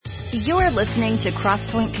You're listening to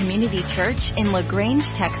Crosspoint Community Church in Grange,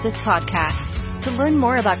 Texas podcast. To learn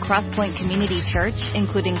more about Crosspoint Community Church,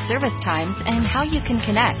 including service times and how you can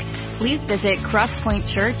connect, please visit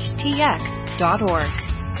crosspointchurchtx.org.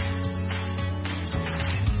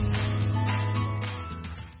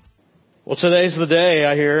 Well, today's the day.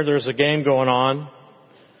 I hear there's a game going on.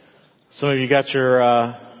 Some of you got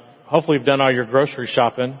your, hopefully you've done all your grocery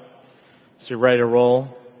shopping, so you're ready to roll.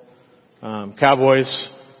 Cowboys,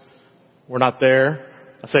 we're not there.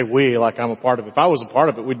 I say we, like I'm a part of it. If I was a part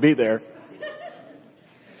of it, we'd be there.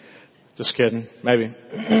 Just kidding, maybe.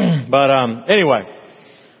 But anyway,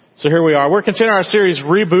 so here we are. We're continuing our series,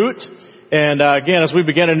 Reboot. And again, as we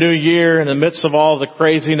begin a new year in the midst of all the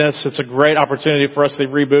craziness, it's a great opportunity for us to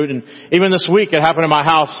reboot. And even this week, it happened in my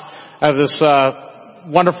house. I have this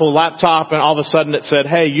wonderful laptop, and all of a sudden it said,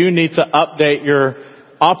 hey, you need to update your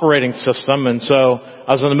operating system. And so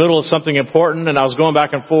I was in the middle of something important, and I was going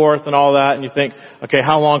back and forth and all that. And you think, okay,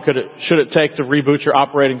 how long should it take to reboot your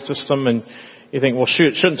operating system? And you think, well,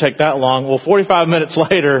 shoot, it shouldn't take that long. Well, 45 minutes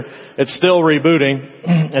later, it's still rebooting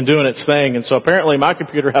and doing its thing. And so apparently my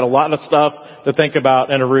computer had a lot of stuff to think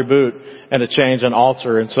about and a reboot and a change and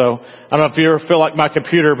alter. And so I don't know if you ever feel like my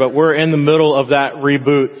computer, but we're in the middle of that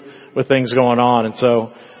reboot with things going on. And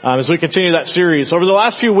so as we continue that series, over the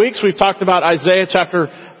last few weeks, we've talked about Isaiah chapter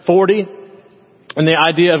 40. And the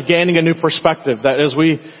idea of gaining a new perspective, that as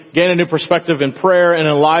we gain a new perspective in prayer and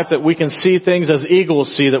in life, that we can see things as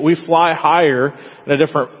eagles see, that we fly higher in a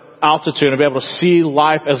different altitude and be able to see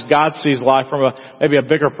life as God sees life from maybe a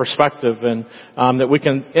bigger perspective. And that we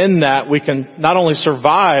can not only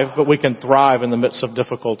survive, but we can thrive in the midst of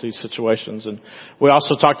difficulty situations. And we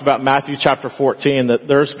also talked about Matthew chapter 14, that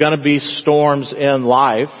there's going to be storms in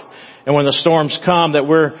life. And when the storms come, that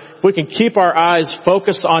if we can keep our eyes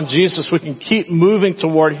focused on Jesus, we can keep moving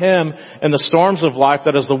toward Him in the storms of life,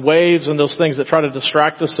 that is the waves and those things that try to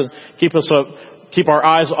distract us and keep our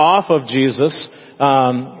eyes off of Jesus,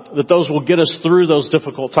 that those will get us through those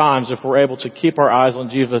difficult times if we're able to keep our eyes on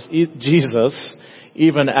Jesus,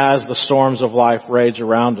 even as the storms of life rage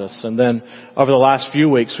around us. And then over the last few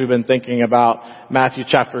weeks, we've been thinking about Matthew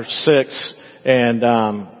chapter 6, and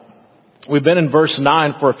we've been in verse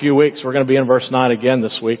 9 for a few weeks. We're going to be in verse 9 again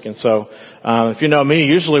this week. And so, if you know me,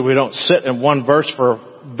 usually we don't sit in one verse for a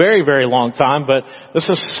very, very long time, but this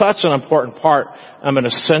is such an important part, and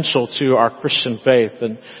essential to our Christian faith.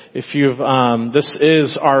 And this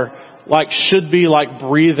is should be like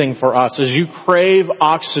breathing for us. As you crave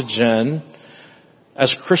oxygen,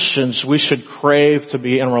 as Christians, we should crave to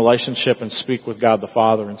be in relationship and speak with God the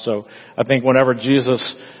Father. And so I think whenever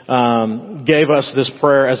Jesus gave us this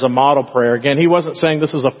prayer as a model prayer, again, He wasn't saying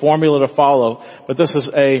this is a formula to follow, but this is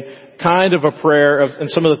a kind of a prayer and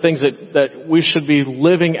some of the things that we should be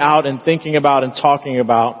living out and thinking about and talking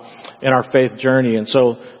about in our faith journey. And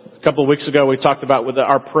so a couple of weeks ago, we talked about that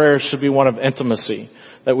our prayers should be one of intimacy,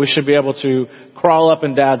 that we should be able to crawl up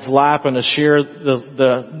in Dad's lap and to share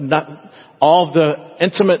all the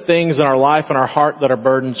intimate things in our life and our heart that are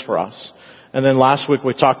burdens for us. And then last week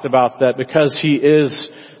we talked about that because He is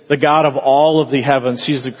the God of all of the heavens,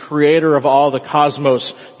 He's the creator of all the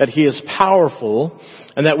cosmos, that He is powerful,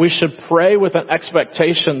 and that we should pray with an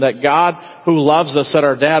expectation that God, who loves us, that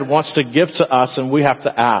our Dad wants to give to us, and we have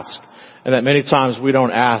to ask. And that many times we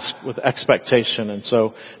don't ask with expectation. And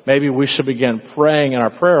so maybe we should begin praying in our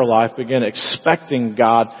prayer life, begin expecting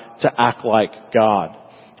God to act like God.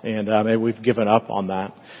 And maybe we've given up on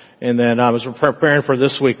that. And then I was preparing for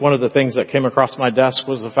this week. One of the things that came across my desk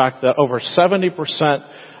was the fact that over 70%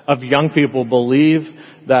 of young people believe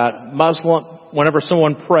that whenever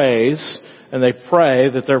someone prays, and they pray,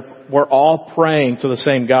 that we're all praying to the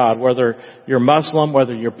same God. Whether you're Muslim,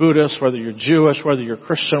 whether you're Buddhist, whether you're Jewish, whether you're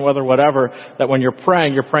Christian, whatever, that when you're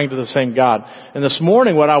praying to the same God. And this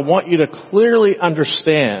morning, what I want you to clearly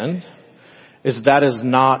understand is that is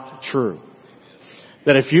not true.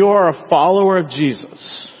 That if you are a follower of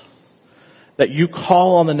Jesus, that you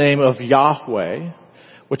call on the name of Yahweh,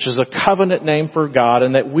 which is a covenant name for God,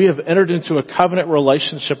 and that we have entered into a covenant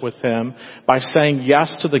relationship with Him by saying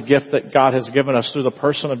yes to the gift that God has given us through the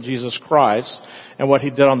person of Jesus Christ and what He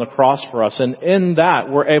did on the cross for us. And in that,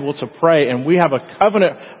 we're able to pray, and we have a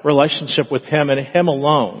covenant relationship with Him and Him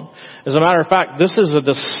alone. As a matter of fact, this is a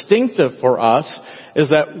distinctive for us,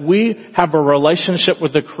 is that we have a relationship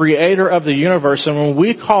with the Creator of the universe, and when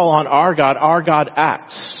we call on our God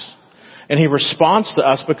acts. And He responds to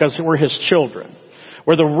us because we're His children.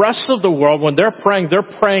 Where the rest of the world, when they're praying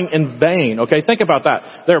in vain. Okay, think about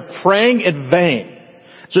that. They're praying in vain.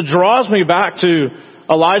 So it draws me back to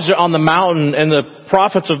Elijah on the mountain and the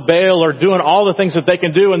prophets of Baal are doing all the things that they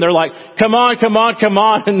can do, and they're like, come on, come on, come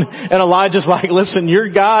on. And Elijah's like, listen,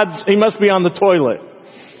 your God's, he must be on the toilet.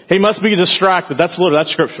 He must be distracted. That's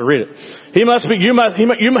scripture. Read it. He must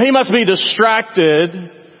be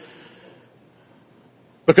distracted,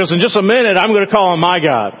 because in just a minute I'm going to call on my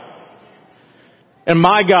God. And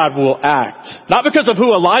my God will act. Not because of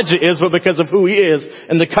who Elijah is, but because of who he is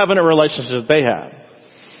and the covenant relationship that they have.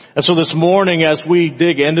 And so this morning, as we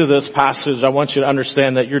dig into this passage, I want you to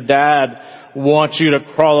understand that your dad wants you to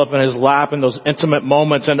crawl up in his lap in those intimate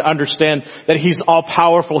moments and understand that he's all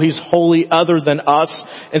powerful. He's wholly other than us.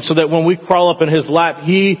 And so that when we crawl up in his lap,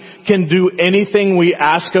 he can do anything we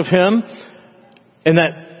ask of him. And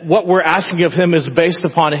that what we're asking of him is based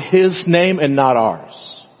upon his name and not ours.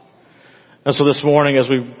 And so this morning, as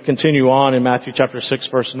we continue on in Matthew chapter 6,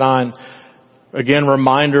 verse 9, again,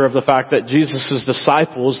 reminder of the fact that Jesus'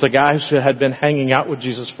 disciples, the guys who had been hanging out with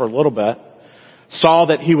Jesus for a little bit, saw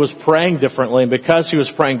that he was praying differently. And because he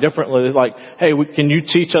was praying differently, they're like, hey, can you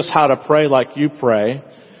teach us how to pray like you pray?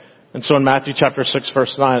 And so in Matthew chapter 6,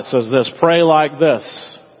 verse 9, it says this, pray like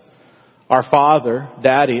this, our Father,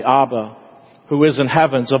 Daddy, Abba, who is in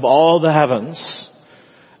heavens, of all the heavens,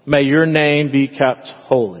 may your name be kept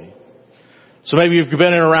holy. So maybe you've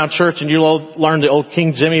been in around church and you learned the old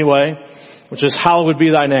King Jimmy way, which is hallowed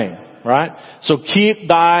be thy name, right? So keep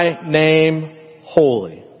thy name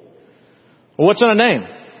holy. Well, what's in a name?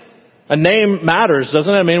 A name matters,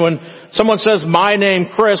 doesn't it? I mean, when someone says my name,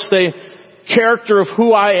 Chris, the character of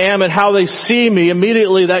who I am and how they see me,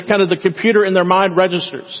 immediately that kind of the computer in their mind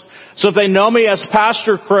registers. So if they know me as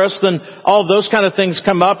Pastor Chris, then all of those kind of things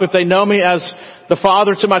come up. If they know me as the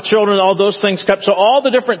father to my children, all those things come up. So all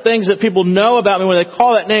the different things that people know about me, when they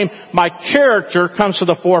call that name, my character comes to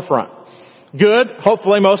the forefront. Good,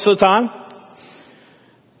 hopefully most of the time.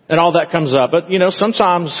 And all that comes up. But,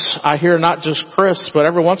 sometimes I hear not just Chris, but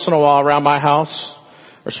every once in a while around my house,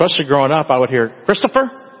 or especially growing up, I would hear,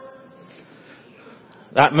 Christopher?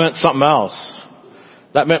 That meant something else.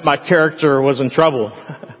 That meant my character was in trouble.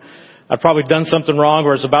 I'd probably done something wrong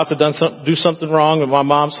or was about to do something wrong that my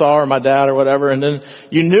mom saw or my dad or whatever. And then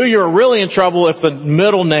you knew you were really in trouble if the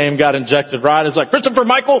middle name got injected, right? It's like, Christopher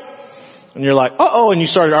Michael. And you're like, uh-oh, and you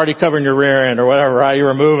started already covering your rear end or whatever, right? You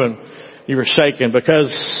were moving. You were shaking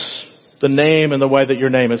because the name and the way that your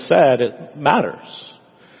name is said, it matters.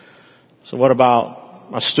 So what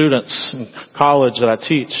about my students in college that I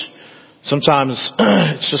teach? Sometimes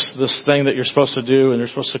it's just this thing that you're supposed to do and they're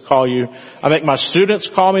supposed to call you. I make my students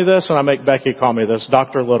call me this and I make Becky call me this,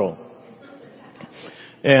 Dr. Little.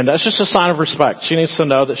 And that's just a sign of respect. She needs to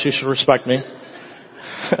know that she should respect me.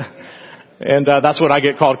 And that's what I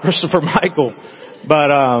get called, Christopher Michael.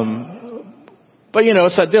 But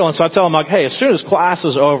it's that deal. And so I tell them like, hey, as soon as class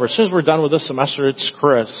is over, as soon as we're done with this semester, it's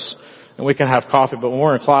Chris. And we can have coffee. But when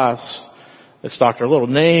we're in class, it's Dr. Little.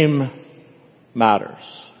 Name matters.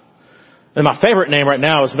 And my favorite name right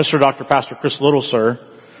now is Mr. Dr. Pastor Chris Little, sir.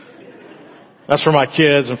 That's for my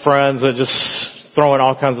kids and friends that just throw in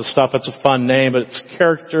all kinds of stuff. It's a fun name, but it's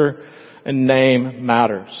character and name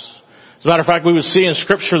matters. As a matter of fact, we would see in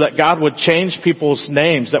Scripture that God would change people's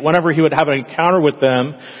names, that whenever He would have an encounter with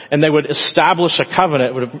them and they would establish a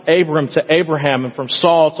covenant, it would have Abram to Abraham and from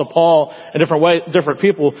Saul to Paul and different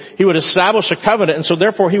people, He would establish a covenant, and so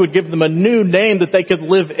therefore He would give them a new name that they could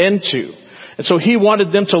live into. And so He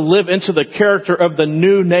wanted them to live into the character of the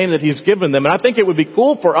new name that He's given them. And I think it would be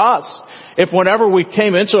cool for us if whenever we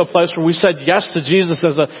came into a place where we said yes to Jesus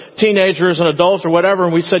as a teenager, as an adult or whatever,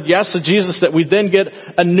 and we said yes to Jesus, that we then get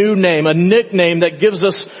a new name, a nickname that gives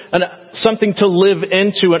us something to live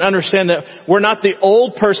into and understand that we're not the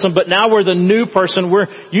old person, but now we're the new person. We're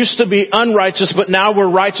used to be unrighteous, but now we're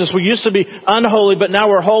righteous. We used to be unholy, but now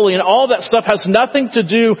we're holy. And all that stuff has nothing to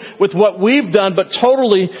do with what we've done, but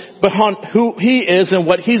totally behind who He is and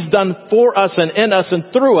what He's done for us and in us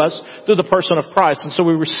and through us through the person of Christ. And so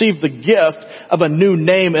we receive the gift of a new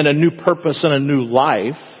name and a new purpose and a new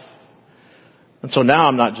life. And so now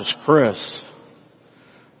I'm not just Chris.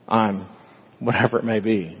 I'm whatever it may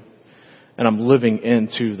be. And I'm living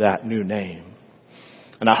into that new name.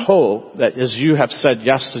 And I hope that as you have said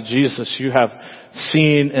yes to Jesus, you have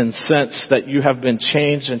seen and sensed that you have been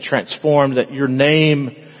changed and transformed, that your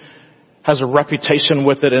name has a reputation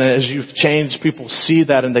with it. And as you've changed, people see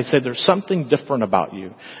that and they say there's something different about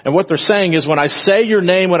you. And what they're saying is when I say your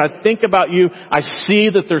name, when I think about you, I see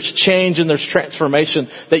that there's change and there's transformation,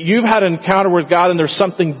 that you've had an encounter with God and there's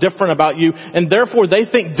something different about you. And therefore they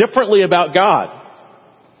think differently about God.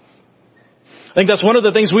 I think that's one of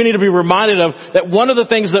the things we need to be reminded of, that one of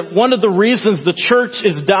the reasons the church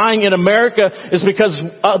is dying in America is because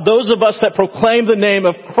those of us that proclaim the name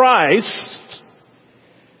of Christ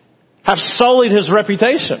have sullied his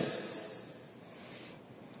reputation.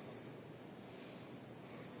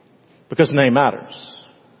 Because name matters.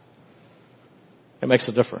 It makes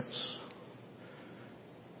a difference.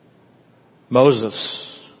 Moses,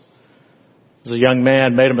 as a young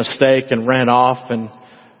man, made a mistake and ran off, and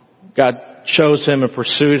God chose him and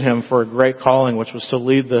pursued him for a great calling, which was to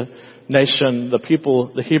lead the nation,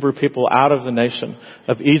 the Hebrew people, out of the nation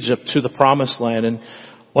of Egypt to the promised land. And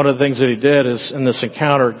one of the things that he did is, in this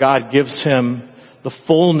encounter, God gives him the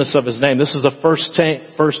fullness of his name. This is the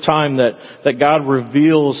first time that God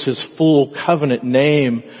reveals his full covenant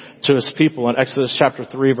name to his people in Exodus chapter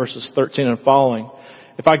 3, verses 13 and following.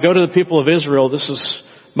 If I go to the people of Israel, this is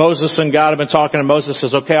Moses and God have been talking, and Moses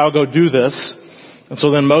says, okay, I'll go do this. And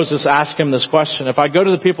so then Moses asked him this question. If I go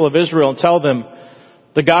to the people of Israel and tell them,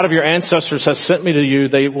 the God of your ancestors has sent me to you,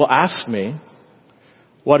 they will ask me,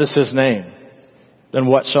 what is his name? Then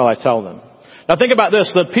what shall I tell them? Now think about this.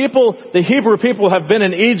 The Hebrew people have been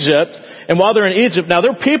in Egypt, and while they're in Egypt, now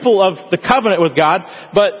they're people of the covenant with God,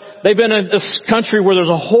 but they've been in this country where there's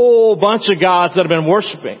a whole bunch of gods that have been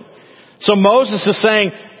worshiping. So Moses is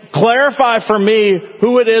saying, clarify for me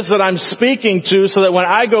who it is that I'm speaking to, so that when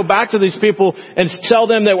I go back to these people and tell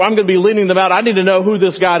them that I'm going to be leading them out, I need to know who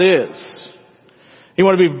this God is. You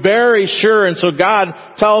want to be very sure. And so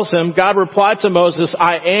God replied to Moses,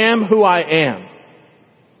 I am who I am.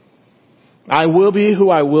 I will be who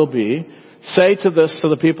I will be. Say to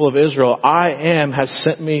the people of Israel, I am has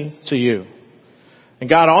sent me to you. And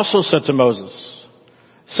God also said to Moses,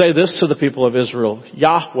 say this to the people of Israel,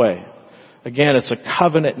 Yahweh. Again, it's a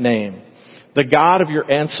covenant name. The God of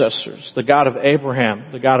your ancestors, the God of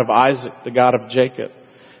Abraham, the God of Isaac, the God of Jacob,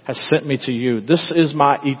 has sent me to you. This is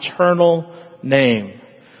my eternal name,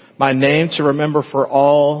 my name to remember for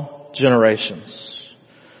all generations.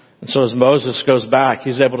 And so as Moses goes back,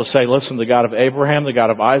 he's able to say, listen, the God of Abraham, the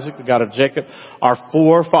God of Isaac, the God of Jacob, our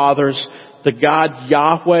forefathers, the God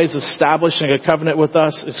Yahweh is establishing a covenant with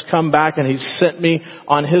us, has come back, and he's sent me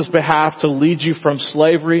on his behalf to lead you from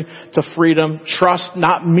slavery to freedom. Trust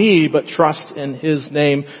not me, but trust in his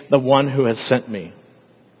name, the one who has sent me.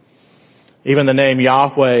 Even the name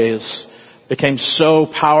Yahweh became so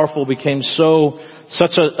powerful, became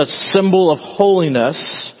such a symbol of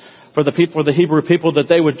holiness for the people, the Hebrew people, that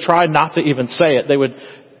they would try not to even say it. They would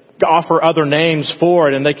offer other names for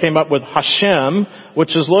it, and they came up with Hashem,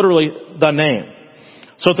 which is literally the name.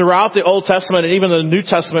 So throughout the Old Testament and even the New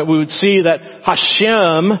Testament, we would see that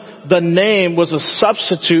Hashem, the name, was a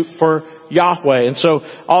substitute for Yahweh. And so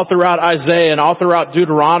all throughout Isaiah and all throughout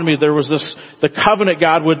Deuteronomy, there was the covenant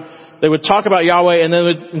God they would talk about Yahweh, and then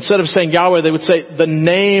instead of saying Yahweh, they would say the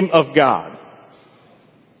name of God.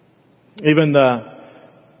 Even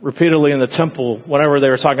repeatedly in the temple, whenever they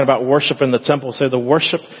were talking about worship in the temple, say the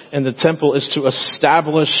worship in the temple is to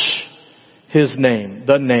establish his name,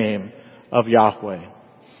 the name of Yahweh.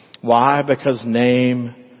 Why? Because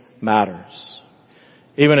name matters.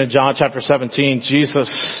 Even in John chapter 17,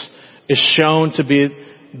 Jesus is shown to be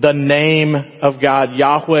the name of God,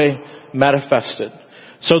 Yahweh manifested.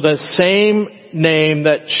 So the same name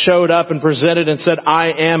that showed up and presented and said,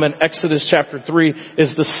 I am, in Exodus chapter 3,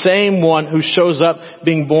 is the same one who shows up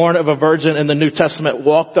being born of a virgin in the New Testament,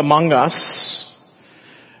 walked among us.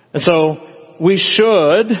 And so we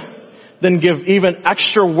should then give even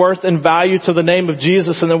extra worth and value to the name of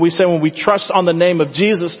Jesus. And then we say when we trust on the name of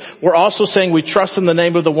Jesus, we're also saying we trust in the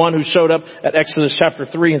name of the one who showed up at Exodus chapter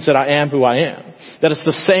 3 and said, I am who I am. That it's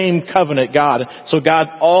the same covenant God. So God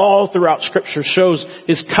all throughout Scripture shows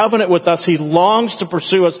his covenant with us. He longs to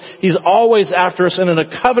pursue us. He's always after us. And in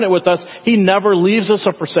a covenant with us, he never leaves us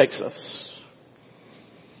or forsakes us.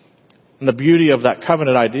 And the beauty of that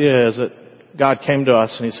covenant idea is that God came to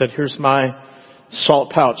us and he said, here's my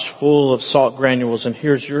salt pouch full of salt granules, and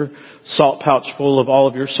here's your salt pouch full of all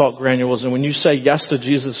of your salt granules. And when you say yes to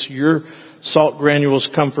Jesus, your salt granules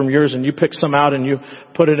come from yours, and you pick some out and you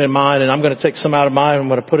put it in mine, and I'm going to take some out of mine and I'm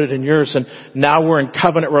going to put it in yours. And now we're in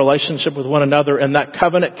covenant relationship with one another, and that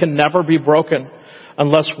covenant can never be broken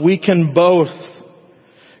unless we can both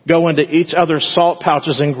go into each other's salt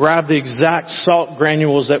pouches and grab the exact salt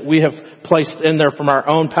granules that we have placed in there from our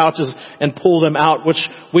own pouches and pull them out, which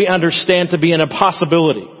we understand to be an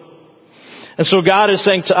impossibility. And so God is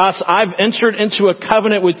saying to us, I've entered into a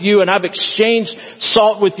covenant with you, and I've exchanged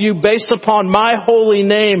salt with you based upon my holy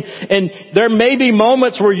name. And there may be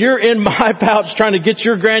moments where you're in my pouch trying to get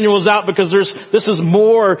your granules out because this is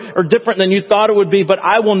more or different than you thought it would be, but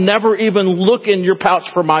I will never even look in your pouch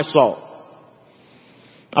for my salt.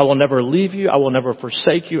 I will never leave you. I will never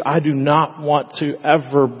forsake you. I do not want to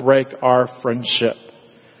ever break our friendship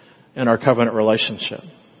and our covenant relationship.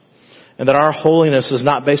 And that our holiness is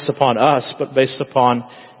not based upon us, but based upon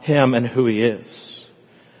Him and who He is.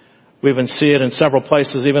 We even see it in several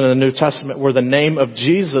places, even in the New Testament, where the name of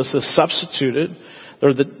Jesus is substituted,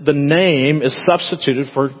 or the name is substituted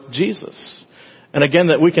for Jesus. And again,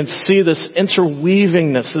 that we can see this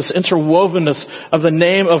interweavingness, this interwovenness of the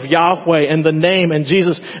name of Yahweh and the name and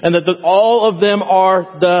Jesus, and that all of them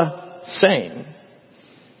are the same.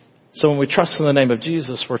 So when we trust in the name of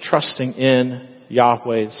Jesus, we're trusting in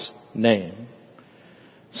Yahweh's name.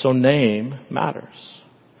 So name matters.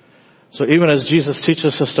 So even as Jesus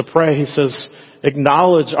teaches us to pray, He says,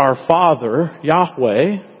 acknowledge our Father,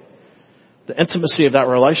 Yahweh, the intimacy of that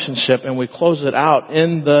relationship, and we close it out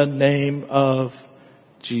in the name of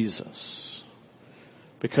Jesus.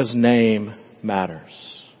 Because name matters.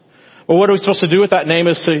 Well, what are we supposed to do with that name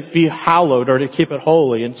is to be hallowed or to keep it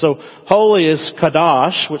holy. And so holy is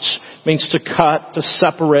kadosh, which means to cut, to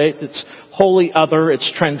separate. It's holy other.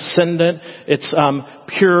 It's transcendent. It's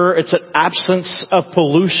pure. It's an absence of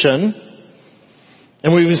pollution.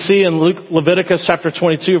 And we see in Leviticus chapter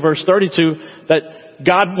 22, verse 32, that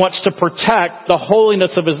God wants to protect the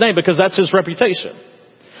holiness of His name because that's His reputation.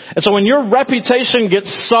 And so when your reputation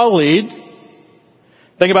gets sullied,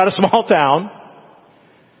 think about a small town.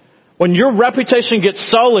 When your reputation gets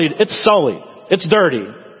sullied, it's sullied. It's dirty.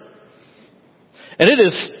 And it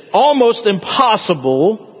is almost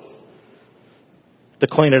impossible to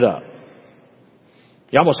clean it up.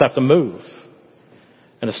 You almost have to move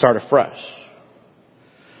and to start afresh.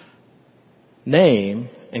 Name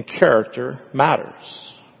and character matters.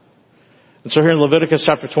 And so here in Leviticus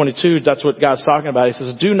chapter 22, that's what God's talking about. He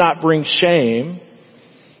says, do not bring shame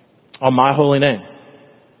on my holy name.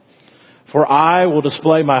 For I will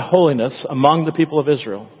display my holiness among the people of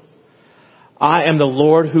Israel. I am the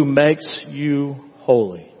Lord who makes you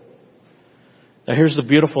holy. Now here's the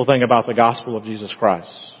beautiful thing about the gospel of Jesus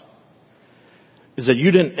Christ. Is that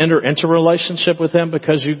you didn't enter into a relationship with Him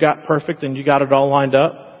because you got perfect and you got it all lined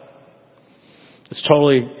up. It's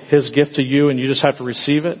totally His gift to you and you just have to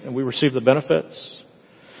receive it and we receive the benefits.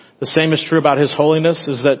 The same is true about His holiness,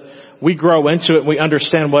 is that we grow into it and we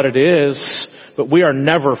understand what it is, but we are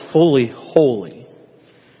never fully holy.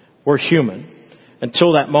 We're human.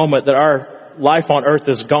 Until that moment that our life on earth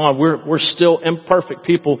is gone, we're still imperfect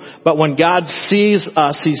people. But when God sees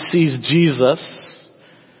us, He sees Jesus.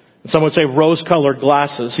 Some would say rose-colored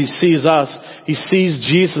glasses. He sees us. He sees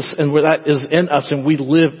Jesus and that is in us and we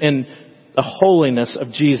live in the holiness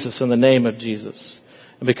of Jesus in the name of Jesus.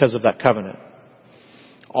 And because of that covenant.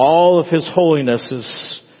 All of His holiness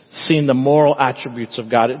is seeing the moral attributes of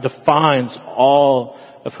God. It defines all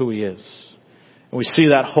of who He is. And we see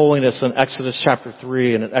that holiness in Exodus chapter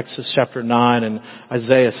 3 and in Exodus chapter 9 and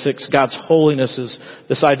Isaiah 6. God's holiness is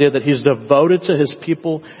this idea that He's devoted to His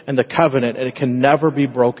people and the covenant and it can never be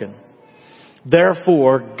broken.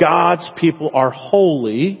 Therefore, God's people are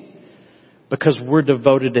holy because we're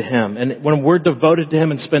devoted to Him. And when we're devoted to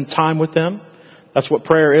Him and spend time with Him, that's what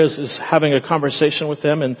prayer is having a conversation with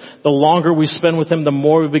Him. And the longer we spend with Him, the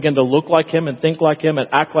more we begin to look like Him and think like Him and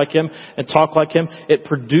act like Him and talk like Him. It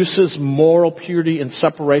produces moral purity and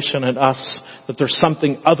separation in us, that there's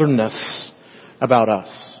something otherness about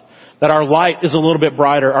us. That our light is a little bit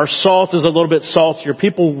brighter. Our salt is a little bit saltier.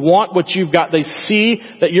 People want what you've got. They see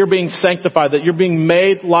that you're being sanctified, that you're being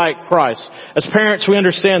made like Christ. As parents, we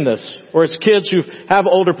understand this. Or as kids who have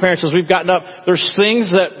older parents, as we've gotten up, there's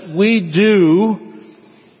things that we do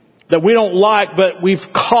that we don't like, but we've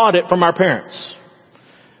caught it from our parents.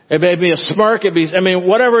 It may be a smirk,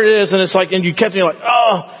 whatever it is, and it's like, and you catch it, you're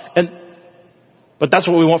like, but that's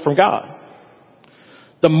what we want from God.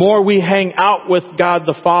 The more we hang out with God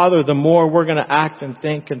the Father, the more we're going to act and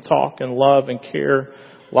think and talk and love and care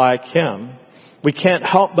like Him. We can't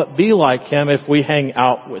help but be like Him if we hang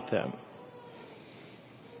out with Him.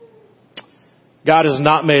 God is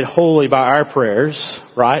not made holy by our prayers,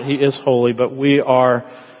 right? He is holy, but we are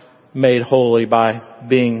made holy by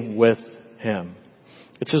being with Him.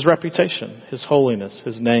 It's His reputation, His holiness,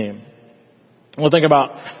 His name. We'll think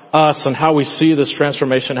about us and how we see this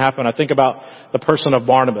transformation happen. I think about the person of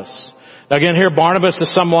Barnabas. Now again, here Barnabas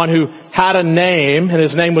is someone who had a name, and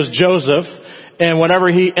his name was Joseph. And whenever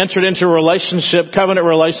he entered into a covenant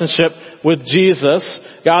relationship with Jesus,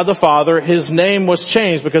 God the Father, his name was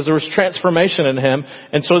changed because there was transformation in him.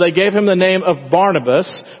 And so they gave him the name of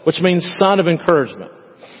Barnabas, which means son of encouragement.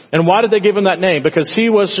 And why did they give him that name? Because he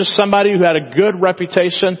was just somebody who had a good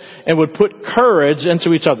reputation and would put courage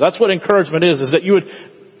into each other. That's what encouragement is that you would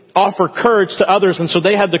offer courage to others, and so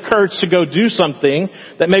they had the courage to go do something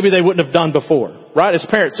that maybe they wouldn't have done before, right? As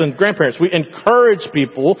parents and grandparents, we encourage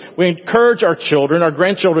people, we encourage our children, our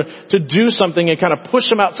grandchildren to do something and kind of push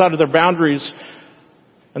them outside of their boundaries,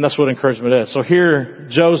 and that's what encouragement is. So here,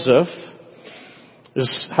 Joseph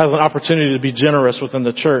has an opportunity to be generous within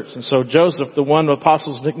the church, and so Joseph, the one the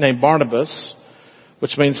apostles nicknamed Barnabas,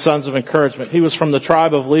 which means sons of encouragement, he was from the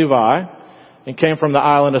tribe of Levi, and came from the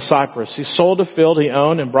island of Cyprus. He sold a field he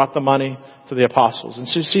owned and brought the money to the apostles. And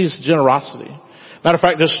so you see his generosity. Matter of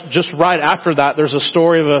fact, just right after that, there's a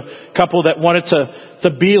story of a couple that wanted to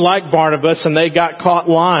be like Barnabas, and they got caught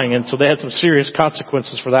lying. And so they had some serious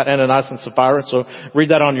consequences for that, Ananias and Sapphira. So read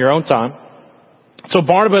that on your own time. So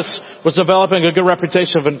Barnabas was developing a good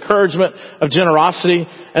reputation of encouragement, of generosity.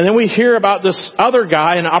 And then we hear about this other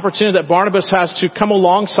guy, an opportunity that Barnabas has to come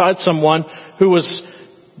alongside someone who was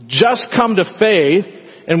just come to faith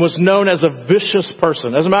and was known as a vicious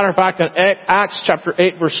person. As a matter of fact, in Acts chapter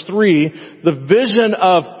 8 verse 3, the vision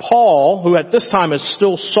of Paul, who at this time is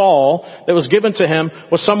still Saul, that was given to him,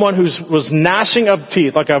 was someone who was gnashing of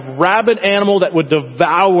teeth, like a rabid animal that would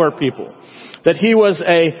devour people. That he was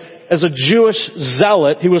as a Jewish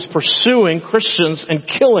zealot, he was pursuing Christians and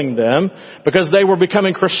killing them because they were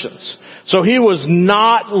becoming Christians. So he was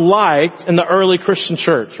not liked in the early Christian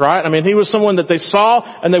church, right? I mean, he was someone that they saw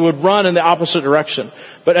and they would run in the opposite direction.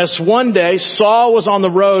 But as one day Saul was on the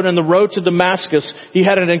road to Damascus, he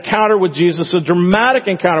had an encounter with Jesus, a dramatic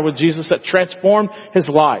encounter with Jesus that transformed his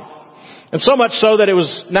life. And so much so that it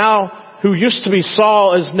was now, who used to be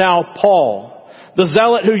Saul is now Paul. The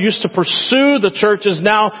zealot who used to pursue the church is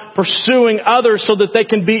now pursuing others so that they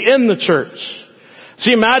can be in the church.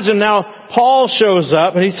 See, imagine now Paul shows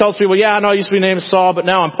up and he tells people, yeah, I know I used to be named Saul, but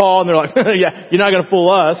now I'm Paul. And they're like, yeah, you're not going to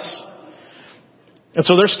fool us. And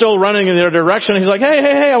so they're still running in their direction. He's like,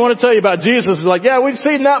 hey, I want to tell you about Jesus. He's like, yeah, we've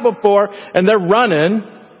seen that before. And they're running.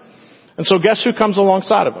 And so guess who comes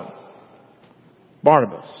alongside of him?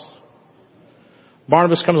 Barnabas.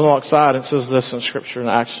 Barnabas comes alongside and says this in Scripture in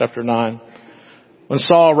Acts chapter 9. When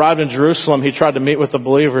Saul arrived in Jerusalem, he tried to meet with the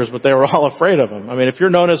believers, but they were all afraid of him. I mean, if you're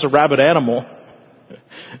known as a rabid animal,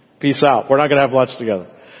 peace out. We're not going to have lunch together.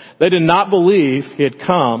 They did not believe he had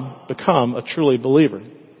become a truly believer.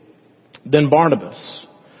 Then Barnabas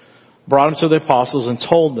brought him to the apostles and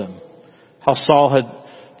told them how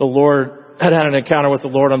the Lord had an encounter with the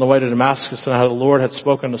Lord on the way to Damascus and how the Lord had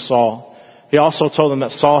spoken to Saul. He also told them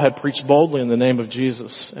that Saul had preached boldly in the name of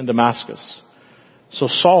Jesus in Damascus. So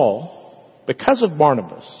Saul, because of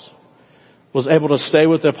Barnabas, was able to stay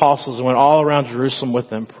with the apostles and went all around Jerusalem with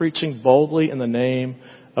them, preaching boldly in the name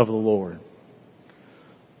of the Lord.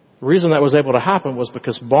 The reason that was able to happen was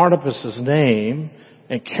because Barnabas' name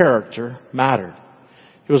and character mattered.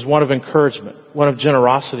 He was one of encouragement, one of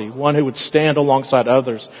generosity, one who would stand alongside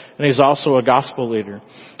others. And he's also a gospel leader.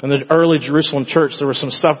 In the early Jerusalem church, there was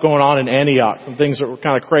some stuff going on in Antioch, some things that were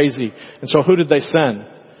kind of crazy. And so who did they send?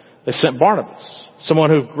 They sent Barnabas.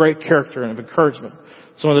 Someone who had great character and of encouragement.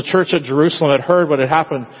 So when the church at Jerusalem had heard what had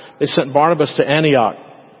happened, they sent Barnabas to Antioch.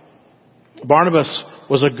 Barnabas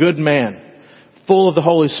was a good man, full of the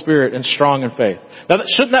Holy Spirit and strong in faith. Now,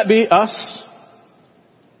 shouldn't that be us?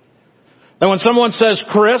 That when someone says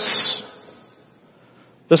Chris,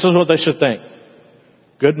 this is what they should think.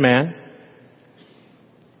 Good man,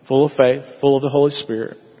 full of faith, full of the Holy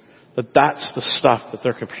Spirit. That's the stuff that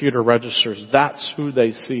their computer registers. That's who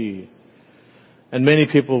they see. And many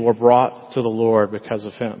people were brought to the Lord because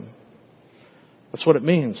of him. That's what it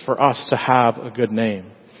means for us to have a good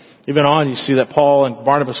name. Even on, you see that Paul and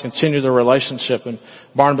Barnabas continued their relationship, and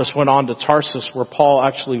Barnabas went on to Tarsus where Paul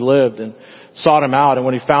actually lived and sought him out. And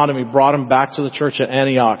when he found him, he brought him back to the church at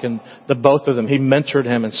Antioch, and the both of them, he mentored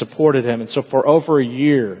him and supported him. And so for over a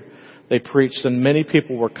year, they preached, and many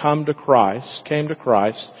people came to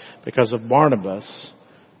Christ because of Barnabas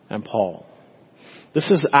and Paul. This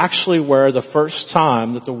is actually where the first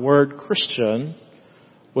time that the word Christian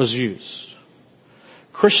was used.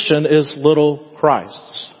 Christian is little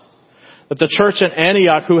Christs. That the church in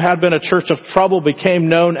Antioch, who had been a church of trouble, became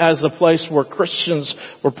known as the place where Christians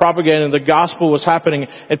were propagating, the gospel was happening,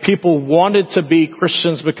 and people wanted to be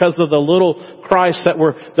Christians because of the little Christ that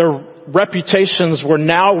their reputations were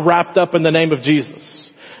now wrapped up in the name of Jesus.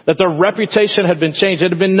 That their reputation had been changed. It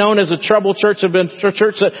had been known as a troubled church. It had been a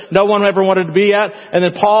church that no one ever wanted to be at. And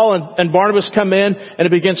then Paul and Barnabas come in and it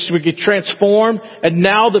begins to get transformed. And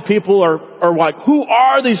now the people are like, who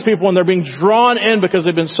are these people? And they're being drawn in because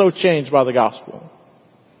they've been so changed by the gospel.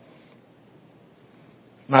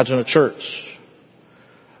 Imagine a church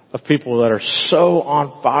of people that are so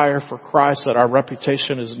on fire for Christ that our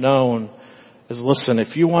reputation is known is listen,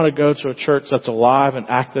 if you want to go to a church that's alive and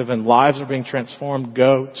active and lives are being transformed,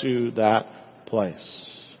 go to that place.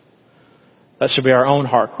 That should be our own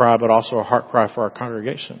heart cry, but also a heart cry for our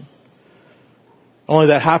congregation. Only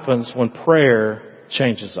that happens when prayer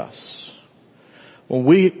changes us. When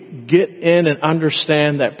we get in and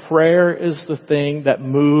understand that prayer is the thing that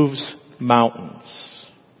moves mountains.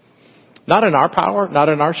 Not in our power, not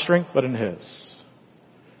in our strength, but in His.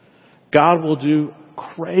 God will do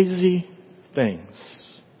crazy things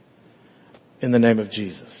in the name of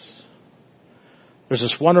Jesus. There's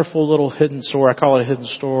this wonderful little hidden story. I call it a hidden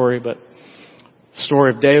story, but the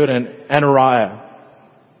story of David and Ananiah.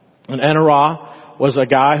 And Ananiah was a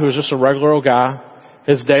guy who was just a regular old guy.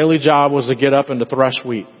 His daily job was to get up and to thresh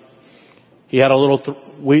wheat. He had a little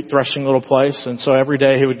wheat threshing little place, and so every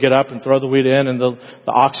day he would get up and throw the wheat in, and the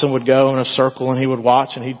oxen would go in a circle, and he would watch,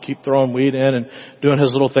 and he'd keep throwing wheat in and doing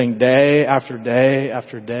his little thing day after day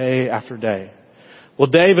after day after day. Well,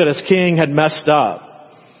 David, as king, had messed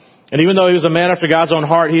up. And even though he was a man after God's own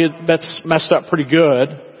heart, he had messed up pretty good.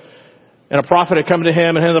 And a prophet had come to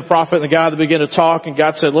him, and him and the prophet and the guy, they began to talk, and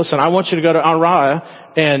God said, listen, I want you to go to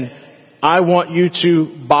Ananiah, and I want you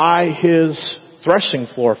to buy his threshing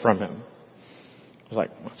floor from him. I was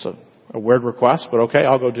like, that's a weird request, but okay,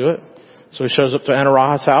 I'll go do it. So he shows up to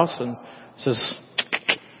Ananiah's house and says,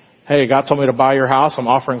 hey, God told me to buy your house. I'm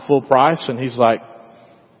offering full price. And he's like,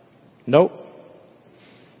 nope,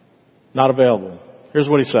 not available. Here's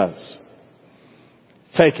what he says.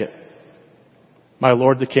 Take it, my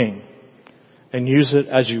Lord the King, and use it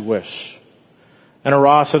as you wish. And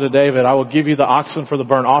Ananiah said to David, I will give you the oxen for the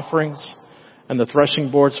burnt offerings and the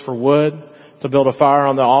threshing boards for wood, to build a fire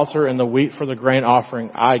on the altar, and the wheat for the grain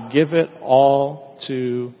offering. I give it all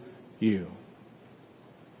to you.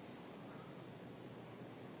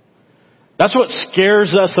 That's what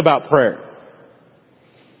scares us about prayer.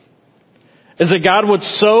 Is that God would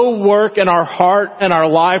so work in our heart and our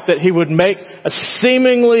life that He would make a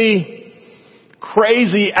seemingly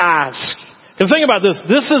crazy ask. Because think about this.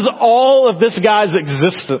 This is all of this guy's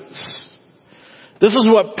existence. This is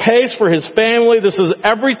what pays for his family. This is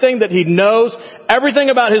everything that he knows.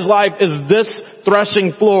 Everything about his life is this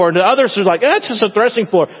threshing floor. And the others are like, it's just a threshing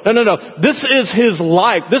floor. No. This is his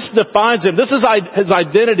life. This defines him. This is his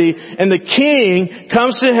identity. And the king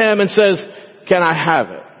comes to him and says, can I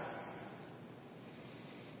have it?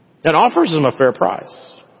 And offers him a fair price.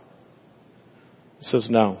 He says,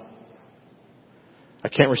 no. I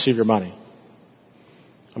can't receive your money.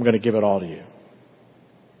 I'm going to give it all to you.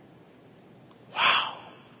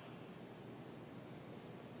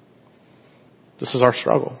 This is our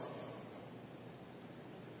struggle.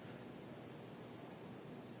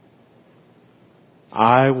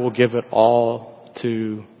 I will give it all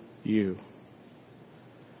to you.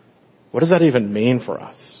 What does that even mean for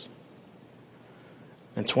us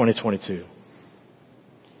in 2022?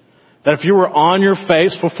 That if you were on your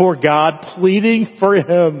face before God pleading for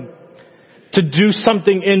Him to do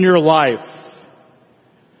something in your life,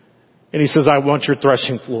 and He says, I want your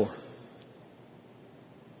threshing floor.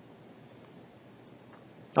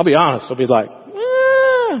 I'll be honest. I'll be like,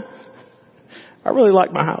 I really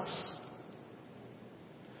like my house.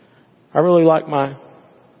 I really like my...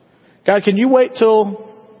 God, can you wait till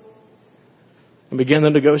and begin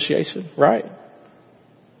the negotiation? Right?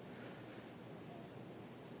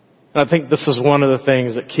 And I think this is one of the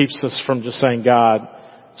things that keeps us from just saying, God,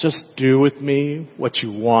 just do with me what you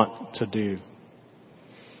want to do.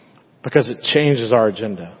 Because it changes our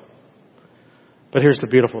agenda. But here's the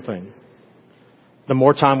beautiful thing. The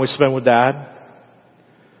more time we spend with Dad,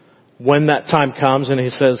 when that time comes and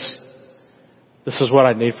He says, this is what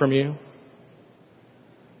I need from you,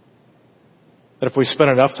 that if we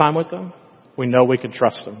spend enough time with Him, we know we can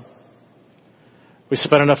trust Him. We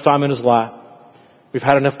spend enough time in His lap. We've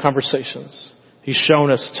had enough conversations. He's shown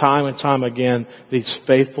us time and time again that He's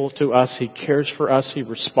faithful to us. He cares for us. He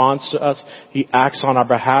responds to us. He acts on our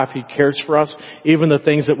behalf. He cares for us. Even the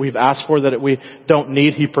things that we've asked for that we don't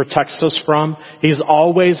need, He protects us from. He's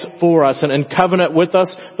always for us. And in covenant with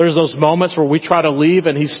us, there's those moments where we try to leave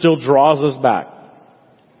and He still draws us back.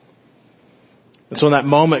 And so when that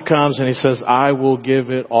moment comes and He says, I will give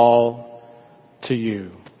it all to you,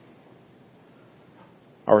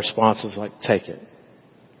 our response is like, take it.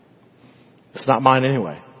 It's not mine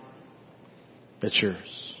anyway. It's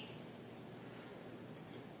yours.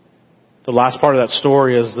 The last part of that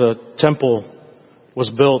story is the temple was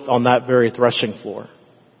built on that very threshing floor.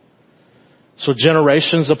 So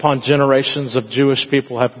generations upon generations of Jewish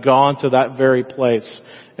people have gone to that very place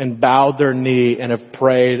and bowed their knee and have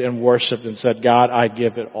prayed and worshiped and said, God, I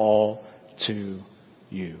give it all to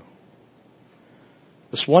you.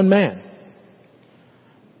 This one man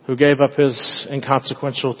who gave up his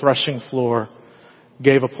inconsequential threshing floor,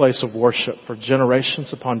 gave a place of worship for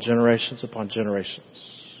generations upon generations upon generations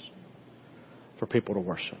for people to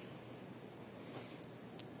worship.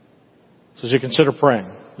 So as you consider praying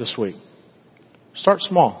this week, start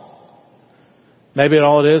small. Maybe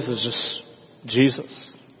all it is just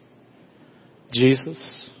Jesus.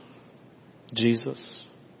 Jesus. Jesus.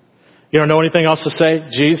 You don't know anything else to say?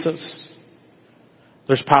 Jesus.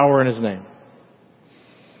 There's power in his name.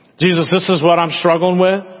 Jesus, this is what I'm struggling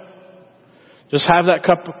with. Just have that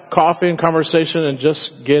cup of coffee and conversation and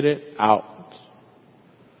just get it out.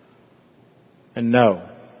 And know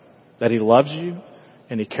that he loves you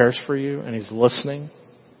and he cares for you and he's listening.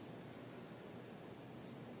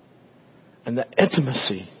 And the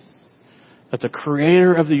intimacy that the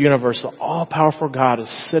creator of the universe, the all-powerful God,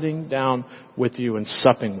 is sitting down with you and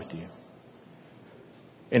supping with you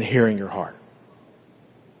and hearing your heart.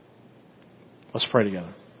 Let's pray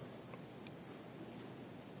together.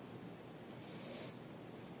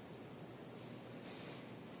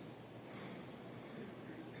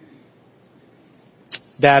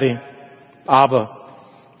 Daddy, Abba,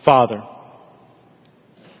 Father,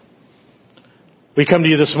 we come to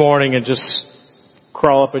you this morning and just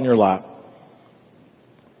crawl up in your lap.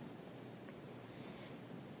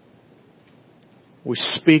 We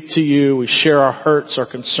speak to you. We share our hurts, our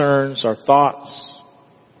concerns, our thoughts,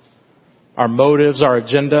 our motives, our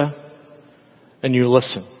agenda, and you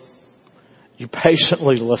listen. You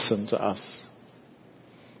patiently listen to us.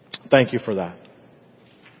 Thank you for that.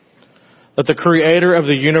 That the creator of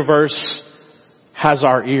the universe has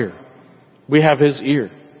our ear. We have his ear.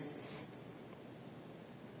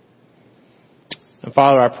 And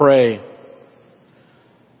Father, I pray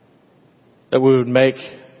that we would make,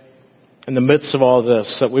 in the midst of all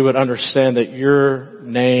this, that we would understand that your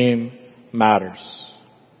name matters.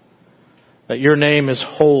 That your name is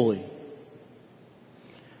holy.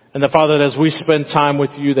 And that, Father, that as we spend time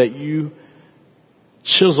with you, that you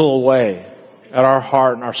chisel away at our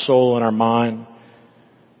heart and our soul and our mind,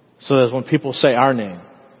 so that when people say our name,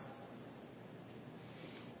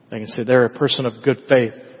 they can say they're a person of good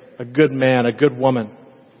faith, a good man, a good woman,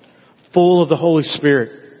 full of the Holy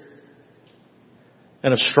Spirit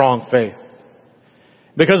and of strong faith.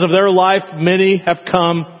 Because of their life, many have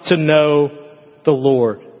come to know the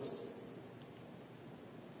Lord.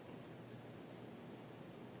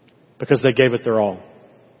 Because they gave it their all.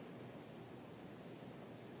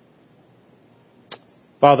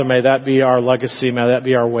 Father, may that be our legacy. May that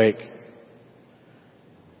be our wake.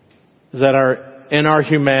 Is that in our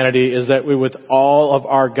humanity is that we with all of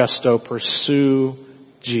our gusto pursue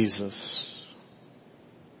Jesus.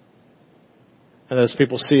 And as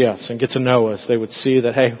people see us and get to know us, they would see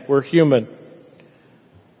that, hey, we're human.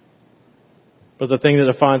 But the thing that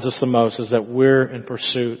defines us the most is that we're in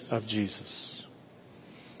pursuit of Jesus.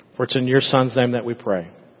 For it's in your Son's name that we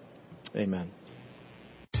pray. Amen.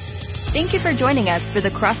 Thank you for joining us for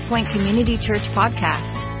the Crosspoint Community Church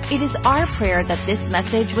podcast. It is our prayer that this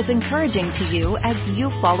message was encouraging to you as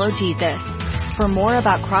you follow Jesus. For more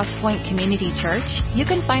about Crosspoint Community Church, you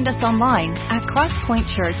can find us online at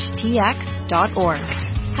crosspointchurchtx.org.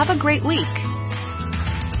 Have a great week.